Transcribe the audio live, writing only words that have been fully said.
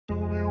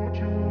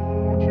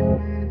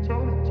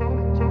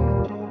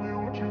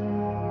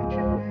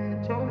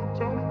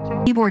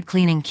Keyboard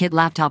Cleaning Kit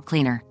Laptop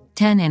Cleaner,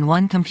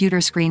 10-in-1 Computer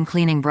Screen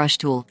Cleaning Brush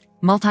Tool,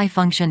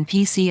 Multi-Function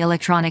PC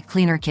Electronic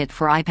Cleaner Kit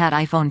for iPad,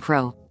 iPhone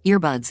Pro,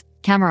 Earbuds,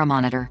 Camera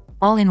Monitor,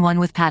 all in one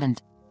with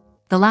patent.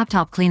 The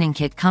laptop cleaning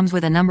kit comes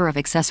with a number of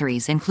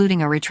accessories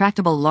including a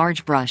retractable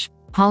large brush,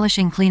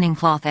 polishing cleaning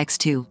cloth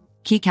X2,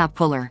 keycap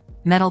puller,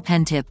 metal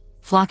pen tip,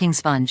 flocking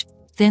sponge,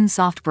 thin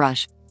soft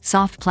brush,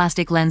 soft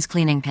plastic lens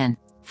cleaning pen,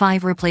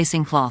 5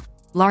 replacing cloth,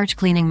 large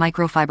cleaning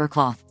microfiber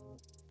cloth.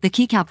 The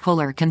keycap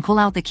puller can pull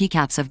out the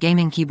keycaps of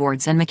gaming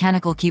keyboards and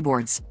mechanical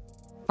keyboards.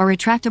 A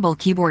retractable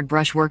keyboard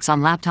brush works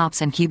on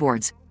laptops and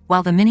keyboards,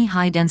 while the mini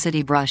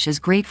high-density brush is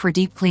great for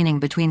deep cleaning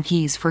between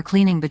keys. For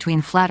cleaning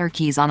between flatter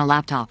keys on a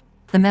laptop,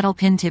 the metal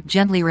pin tip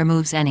gently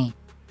removes any.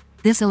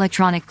 This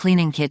electronic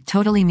cleaning kit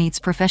totally meets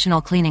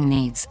professional cleaning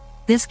needs.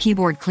 This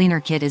keyboard cleaner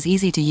kit is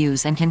easy to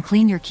use and can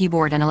clean your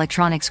keyboard and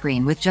electronic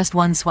screen with just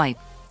one swipe.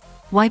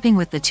 Wiping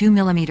with the 2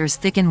 mm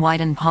thick and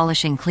widened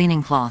polishing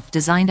cleaning cloth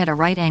designed at a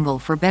right angle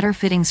for better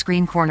fitting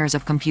screen corners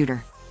of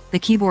computer. The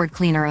keyboard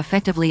cleaner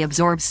effectively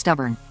absorbs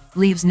stubborn,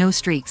 leaves no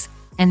streaks,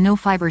 and no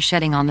fiber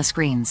shedding on the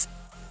screens.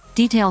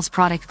 Details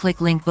product,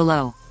 click link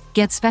below.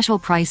 Get special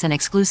price and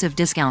exclusive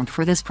discount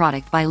for this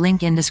product by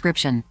link in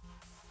description.